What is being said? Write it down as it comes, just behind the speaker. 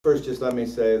First, just let me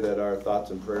say that our thoughts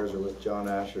and prayers are with John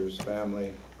Asher's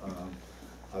family.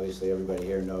 Obviously, everybody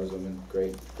here knows him, and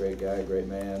great guy, great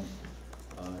man.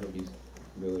 He'll be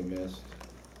really missed.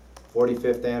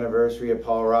 45th anniversary of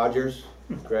Paul Rogers.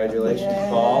 Congratulations, Yay,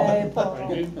 Paul.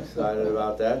 Paul. Excited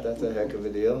about that. That's a heck of a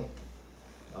deal.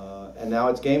 And now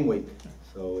it's game week,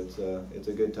 so it's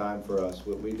a good time for us.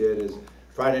 What we did is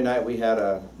Friday night we had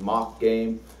a mock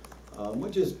game,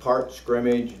 which is part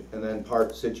scrimmage and then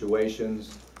part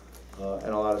situations.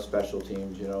 And a lot of special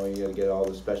teams. You know, you got to get all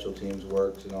the special teams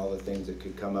worked and all the things that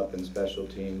could come up in special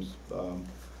teams.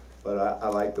 But I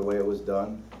like the way it was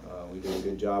done. We did a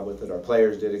good job with it. Our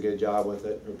players did a good job with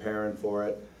it, preparing for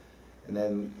it. And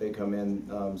then they come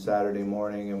in Saturday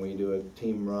morning and we do a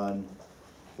team run.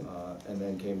 And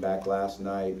then came back last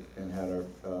night and had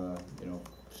our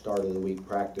start of the week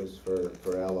practice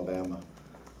for Alabama.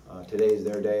 Today's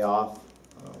their day off.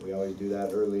 We always do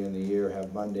that early in the year,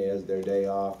 have Monday as their day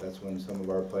off. That's when some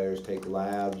of our players take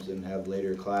labs and have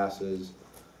later classes.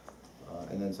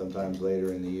 And then sometimes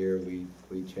later in the year we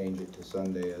change it to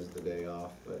Sunday as the day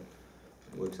off, but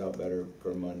it works out better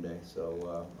for Monday.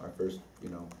 So our first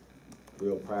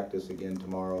real practice again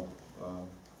tomorrow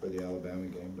for the Alabama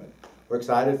game. But we're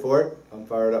excited for it. I'm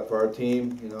fired up for our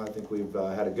team. I think we've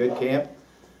had a good camp.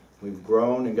 We've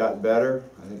grown and gotten better.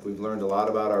 I think we've learned a lot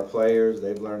about our players.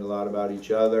 They've learned a lot about each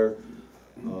other.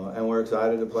 And we're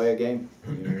excited to play a game.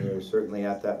 We're certainly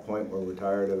at that point where we're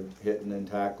tired of hitting and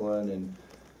tackling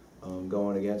and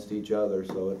going against each other.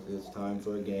 So it's time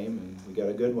for a game, and we got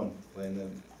a good one. Playing the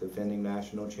defending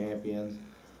national champions.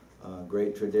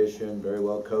 Great tradition, very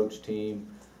well coached team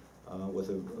with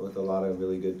a lot of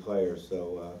really good players.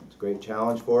 So it's a great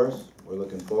challenge for us. We're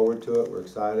looking forward to it. We're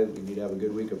excited. We need to have a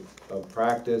good week of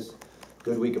practice,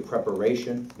 good week of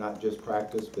preparation, not just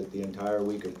practice, but the entire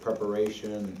week of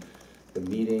preparation, the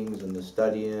meetings and the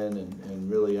studying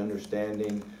and really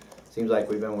understanding. Seems like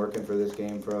we've been working for this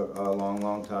game for a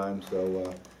long time,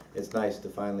 so it's nice to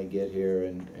finally get here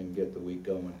and get the week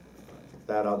going. With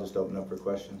that, I'll just open up for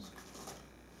questions.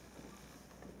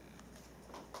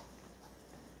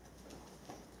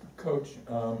 Coach,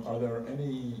 are there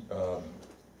any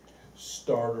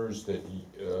starters that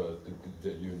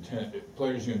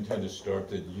players you intend to start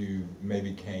that you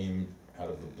maybe came out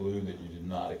of the blue that you did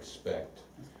not expect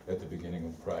at the beginning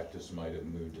of practice might have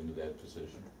moved into that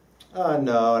position?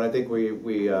 No, and I think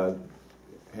we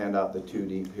hand out the two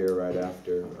deep here right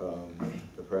after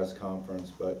the press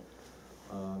conference. But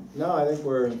no, I think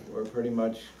we're pretty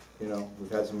much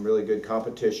we've had some really good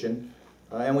competition.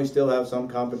 And we still have some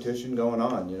competition going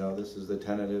on. This is the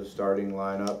tentative starting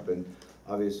lineup, and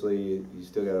obviously you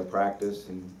still got to practice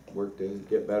and work to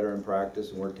get better in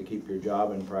practice and work to keep your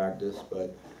job in practice.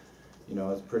 But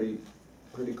it's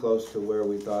pretty close to where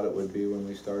we thought it would be when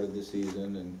we started the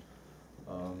season,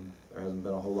 and there hasn't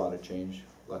been a whole lot of change,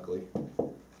 luckily.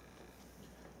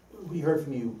 We heard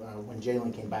from you when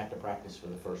Jalen came back to practice for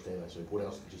the first day last week. What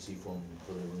else did you see from him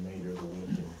for the remainder of the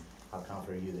week? And how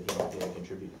confident are you that he might be able to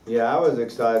contribute? Yeah, I was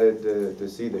excited to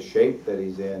see the shape that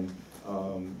he's in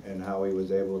and how he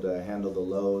was able to handle the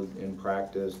load in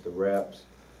practice, the reps,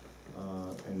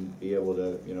 and be able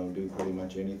to do pretty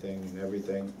much anything and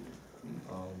everything.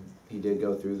 He did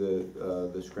go through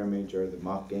the scrimmage or the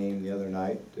mock game the other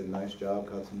night. Did a nice job,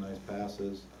 caught some nice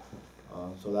passes.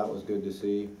 So that was good to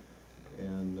see.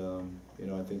 And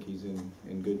I think he's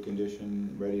in good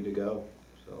condition, ready to go.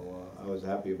 So I was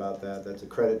happy about that. That's a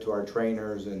credit to our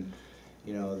trainers and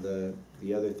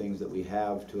the other things that we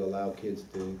have to allow kids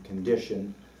to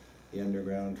condition, the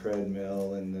underground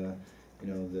treadmill and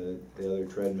the other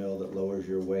treadmill that lowers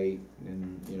your weight,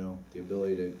 and the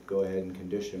ability to go ahead and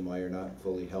condition while you're not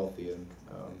fully healthy. And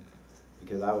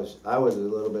because I was a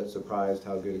little bit surprised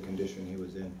how good a condition he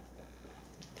was in.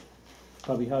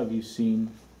 Bobby, how have you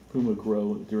seen Puma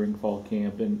grow during fall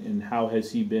camp, and how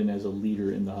has he been as a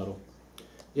leader in the huddle?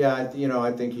 Yeah,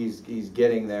 I think he's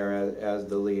getting there as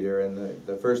the leader, and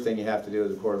the first thing you have to do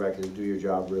as a quarterback is do your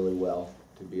job really well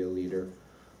to be a leader.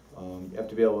 You have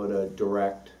to be able to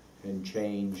direct and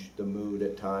change the mood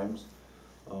at times,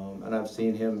 and I've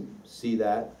seen him see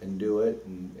that and do it,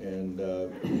 and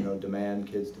demand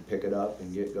kids to pick it up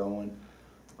and get going.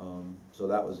 So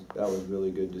that was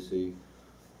really good to see.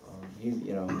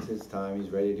 It's his time.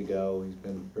 He's ready to go. He's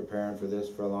been preparing for this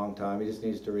for a long time. He just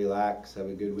needs to relax, have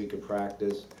a good week of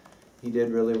practice. He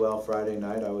did really well Friday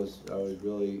night. I was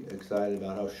really excited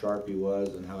about how sharp he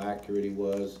was and how accurate he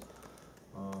was,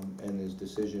 and his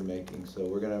decision making. So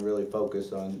we're going to really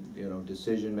focus on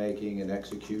decision making and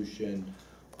execution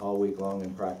all week long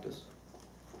in practice.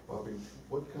 Bobby,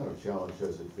 what kind of challenge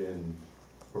has it been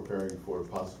preparing for the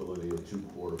possibility of 2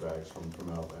 quarterbacks from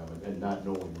Alabama and not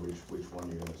knowing which one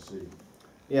you're going to see.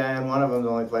 Yeah, and one of them's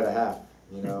only played a half,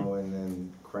 you know, and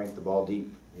then cranked the ball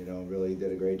deep. You know, really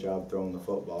did a great job throwing the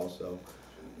football. So,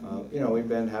 you know, we've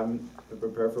been having to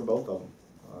prepare for both of them.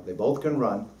 They both can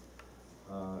run,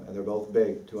 and they're both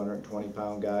big,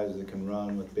 220-pound guys that can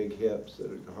run with big hips that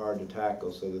are hard to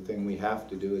tackle. So the thing we have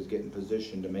to do is get in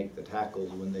position to make the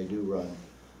tackles when they do run,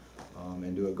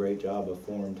 and do a great job of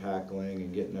form tackling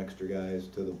and getting extra guys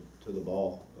to the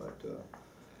ball. But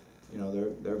you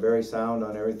know, they're very sound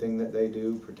on everything that they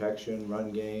do: protection,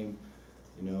 run game,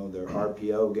 you know, their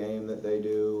RPO game that they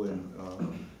do,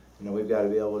 and you know, we've got to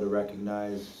be able to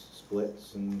recognize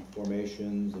splits and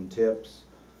formations and tips,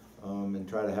 and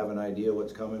try to have an idea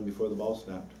what's coming before the ball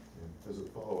snapped. As a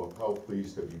follow-up, how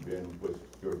pleased have you been with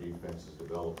your defense's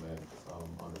development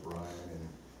under Brian, and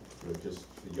you know, just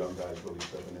the young guys really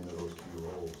stepping into those key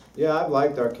roles? Yeah, I've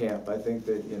liked our camp. I think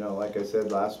that, you know, like I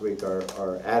said last week,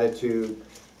 our attitude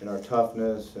and our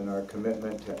toughness and our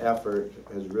commitment to effort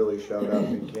has really showed up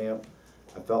in camp.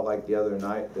 I felt like the other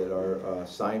night that our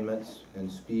assignments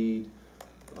and speed,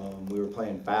 we were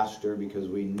playing faster because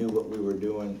we knew what we were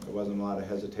doing. There wasn't a lot of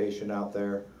hesitation out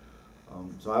there.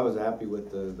 So I was happy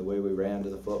with the way we ran to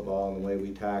the football and the way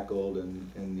we tackled,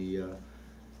 and the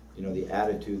you know, the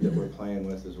attitude that we're playing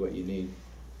with is what you need.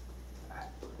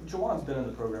 Jawan's been in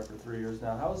the program for 3 years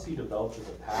now. How has he developed as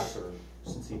a passer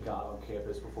since he got on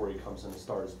campus before he comes in to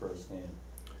start his first game?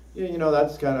 Yeah, you know,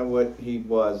 that's kind of what he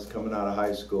was coming out of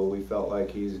high school. We felt like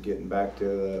he's getting back to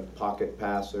the pocket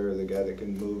passer, the guy that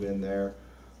can move in there.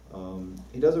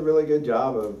 He does a really good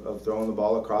job of throwing the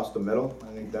ball across the middle.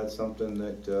 I think that's something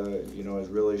that you know, has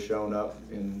really shown up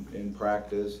in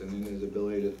practice and in his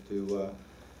ability to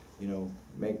you know,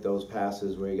 make those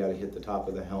passes where you got to hit the top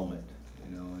of the helmet.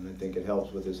 You know, and I think it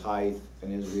helps with his height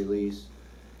and his release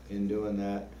in doing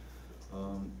that.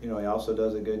 You know, he also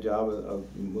does a good job of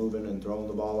moving and throwing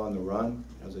the ball on the run.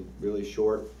 Has a really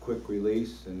short, quick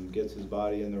release and gets his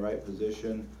body in the right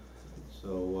position.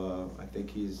 So I think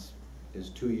his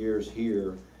 2 years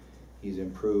here, he's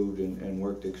improved and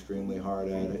worked extremely hard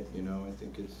at it. You know, I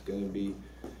think it's going to be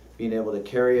being able to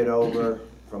carry it over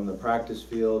from the practice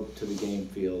field to the game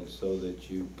field, so that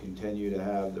you continue to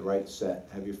have the right set,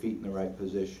 have your feet in the right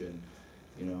position,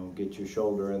 you know, get your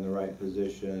shoulder in the right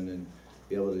position, and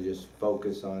be able to just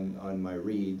focus on my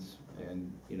reads,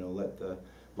 and, you know, let the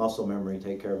muscle memory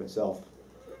take care of itself.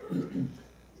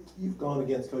 You've gone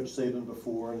against Coach Saban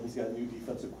before, and he's got new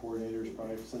defensive coordinators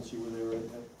probably since you were there at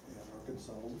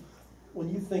Arkansas. When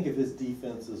you think of his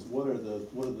defenses, what are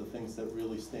the things that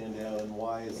really stand out, and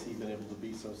why has he been able to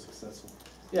be so successful?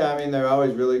 Yeah, I mean, they're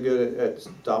always really good at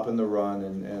stopping the run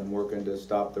and working to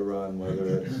stop the run,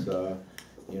 whether it's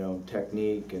you know,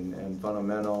 technique and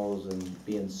fundamentals and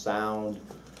being sound,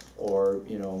 or,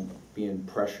 you know, being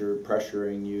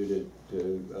pressuring you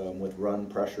to with run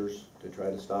pressures to try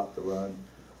to stop the run.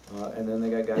 And then they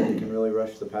got guys that can really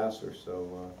rush the passer.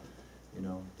 So, you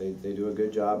know, they do a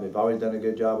good job. They've always done a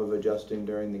good job of adjusting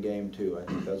during the game too.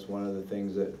 I think that's one of the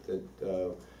things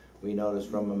that we noticed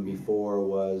from them before,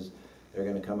 was they're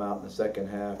going to come out in the second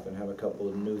half and have a couple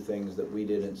of new things that we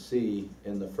didn't see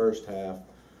in the first half,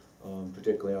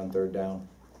 particularly on third down.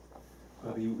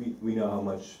 Bobby, we know how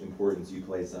much importance you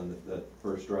place on the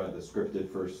first drive, the scripted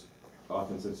first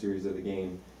offensive series of the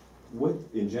game. What,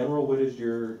 in general, what is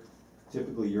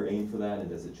typically your aim for that, and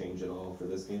does it change at all for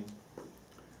this game?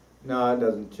 No, it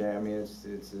doesn't change. I mean,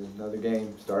 it's another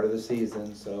game, start of the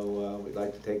season, so we'd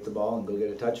like to take the ball and go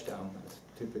get a touchdown. That's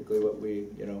typically what we,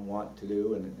 you know, want to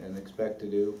do and expect to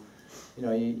do. You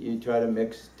know, you try to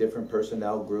mix different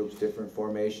personnel groups, different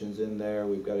formations in there.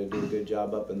 We've got to do a good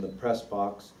job up in the press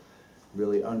box,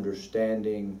 really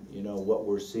understanding, you know, what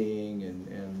we're seeing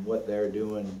and what they're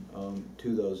doing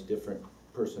to those different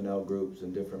personnel groups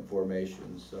and different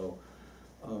formations. So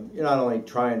you're not only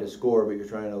trying to score, but you're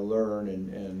trying to learn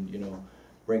and you know,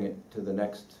 bring it to the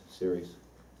next series.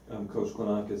 Coach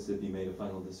Klonakis, if he made a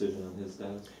final decision on his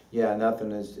status? Yeah,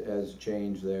 nothing has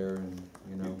changed there, and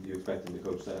you know. You expect him to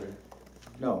coach Saturday?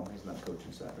 No, he's not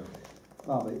coaching Saturday.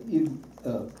 Bobby, you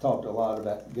talked a lot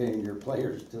about getting your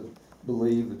players to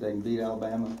believe that they can beat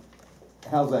Alabama.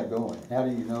 How's that going? How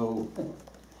do you know?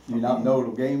 Do you not know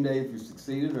till game day if you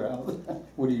succeeded, or how,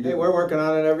 what do you do? Hey, we're working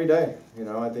on it every day. You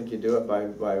know, I think you do it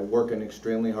by working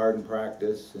extremely hard in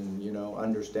practice, and, you know,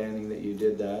 understanding that you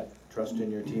did that,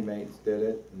 trusting your teammates did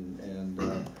it, and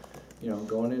you know,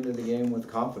 going into the game with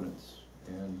confidence.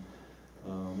 And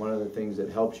one of the things that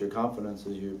helps your confidence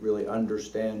is you really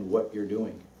understand what you're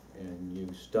doing, and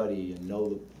you study and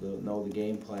know the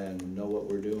game plan and know what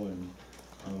we're doing,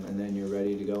 and then you're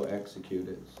ready to go execute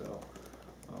it. So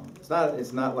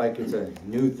It's not like it's a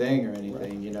new thing or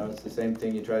anything, you know, it's the same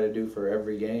thing you try to do for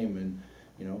every game, and,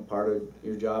 you know, part of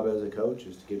your job as a coach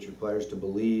is to get your players to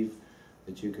believe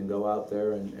that you can go out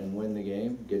there and win the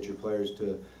game, get your players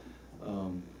to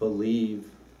believe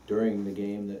during the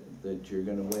game that you're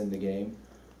gonna win the game.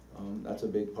 That's a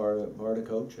big part of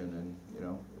coaching, and, you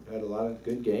know, we've had a lot of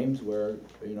good games where,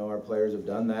 you know, our players have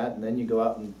done that, and then you go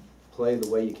out and play the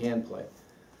way you can play.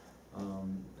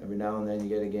 Every now and then you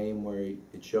get a game where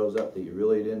it shows up that you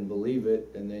really didn't believe it,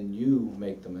 and then you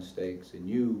make the mistakes, and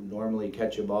you normally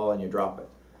catch a ball and you drop it.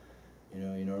 You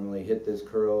know, you normally hit this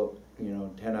curl, you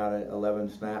know, 10 out of 11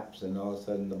 snaps, and all of a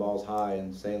sudden the ball's high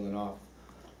and sailing off.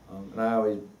 And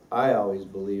I always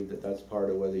believe that that's part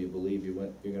of whether you believe you're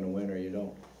going to win or you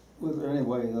don't. Was there any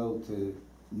way though to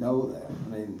know that?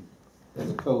 I mean, as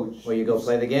a coach. Well, you go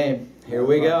play the game. Here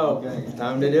we go. Okay.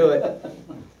 Time to do it.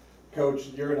 Coach,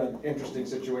 you're in an interesting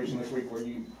situation this week where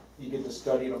you get to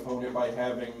study an opponent by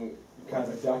having kind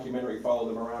of a documentary follow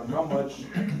them around. How much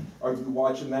are you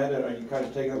watching that, and are you kind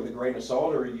of taking it with a grain of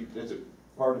salt, or is it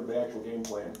part of the actual game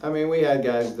plan? I mean, we had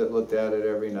guys that looked at it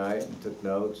every night and took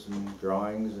notes and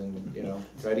drawings and, you know,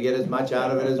 try to get as much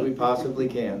out of it as we possibly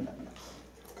can.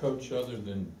 Coach, other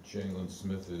than Jalen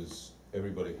Smith, is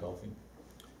everybody healthy?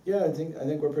 Yeah, I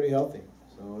think we're pretty healthy.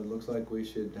 So it looks like we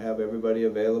should have everybody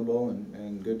available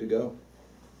and good to go.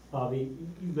 Bobby,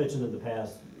 you mentioned in the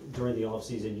past, during the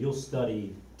offseason, you'll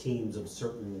study teams of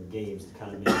certain games to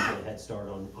kind of maybe get a head start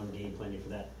on game planning for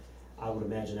that. I would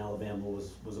imagine Alabama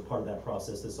was a part of that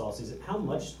process this offseason. How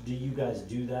much do you guys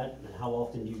do that, and how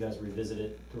often do you guys revisit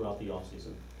it throughout the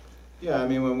offseason? Yeah, I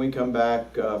mean, when we come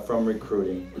back from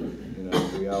recruiting, you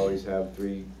know, we always have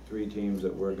three teams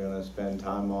that we're going to spend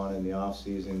time on in the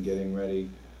off-season getting ready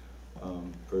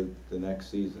for the next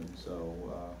season. So,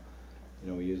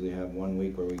 you know, we usually have 1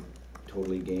 week where we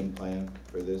totally game plan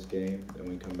for this game. Then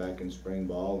we come back in spring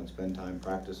ball and spend time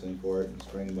practicing for it in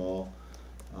spring ball.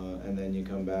 And then you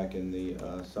come back in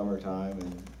the summertime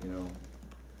and, you know,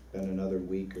 spend another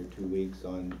week or 2 weeks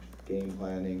on game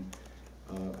planning.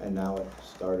 And now it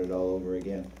started all over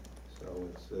again. So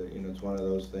it's, you know, it's one of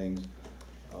those things.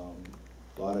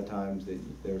 A lot of times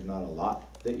there's not a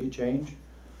lot that you change.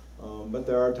 But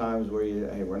there are times where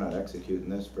hey, we're not executing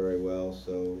this very well,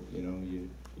 so, you know, you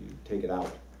take it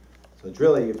out. So it's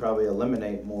really, you probably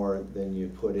eliminate more than you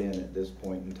put in at this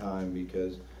point in time,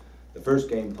 because the first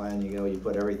game plan, you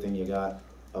put everything you got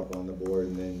up on the board,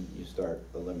 and then you start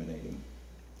eliminating.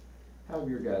 How have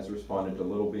your guys responded to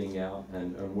Little being out,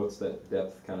 and what's that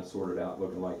depth kind of sorted out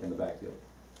looking like in the backfield?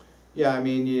 Yeah, I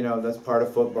mean, you know, that's part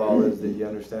of football, is that you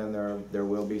understand there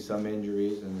will be some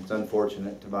injuries, and it's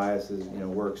unfortunate. Tobias has, you know,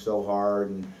 worked so hard,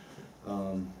 and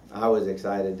I was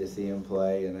excited to see him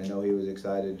play, and I know he was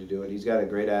excited to do it. He's got a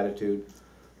great attitude,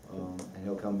 and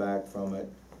he'll come back from it.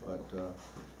 But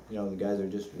you know, the guys are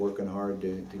just working hard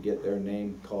to get their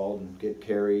name called and get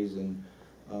carries, and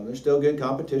there's still good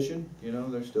competition. You know,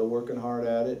 they're still working hard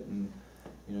at it, and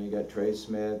you know, you got Trey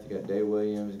Smith, you got Day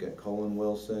Williams, you got Colin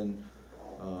Wilson.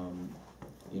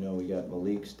 You know, we got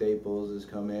Malik Staples has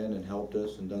come in and helped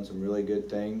us and done some really good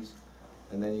things.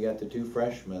 And then you got the 2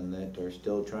 freshmen that are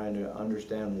still trying to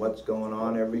understand what's going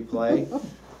on every play.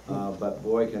 But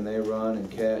boy, can they run and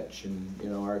catch, and, you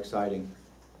know, are exciting.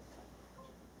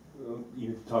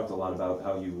 You've talked a lot about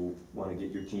how you want to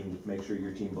get your team, make sure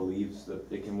your team believes that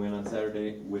they can win on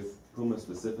Saturday. With Puma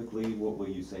specifically, what will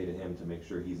you say to him to make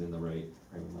sure he's in the right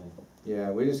frame of mind? Yeah,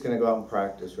 we're just going to go out and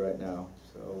practice right now.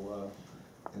 So,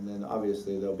 and then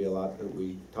obviously there'll be a lot that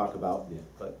we talk about, yeah.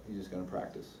 But he's just going to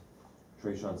practice.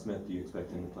 Trayshawn Smith, do you expect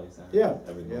him to play Saturday? Yeah,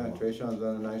 yeah. Trayshawn's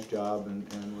done a nice job and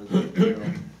was, you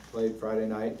know, played Friday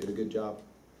night, did a good job.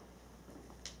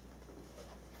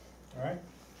 All right.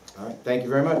 All right, thank you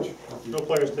very much. No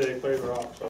players today, players are off, so.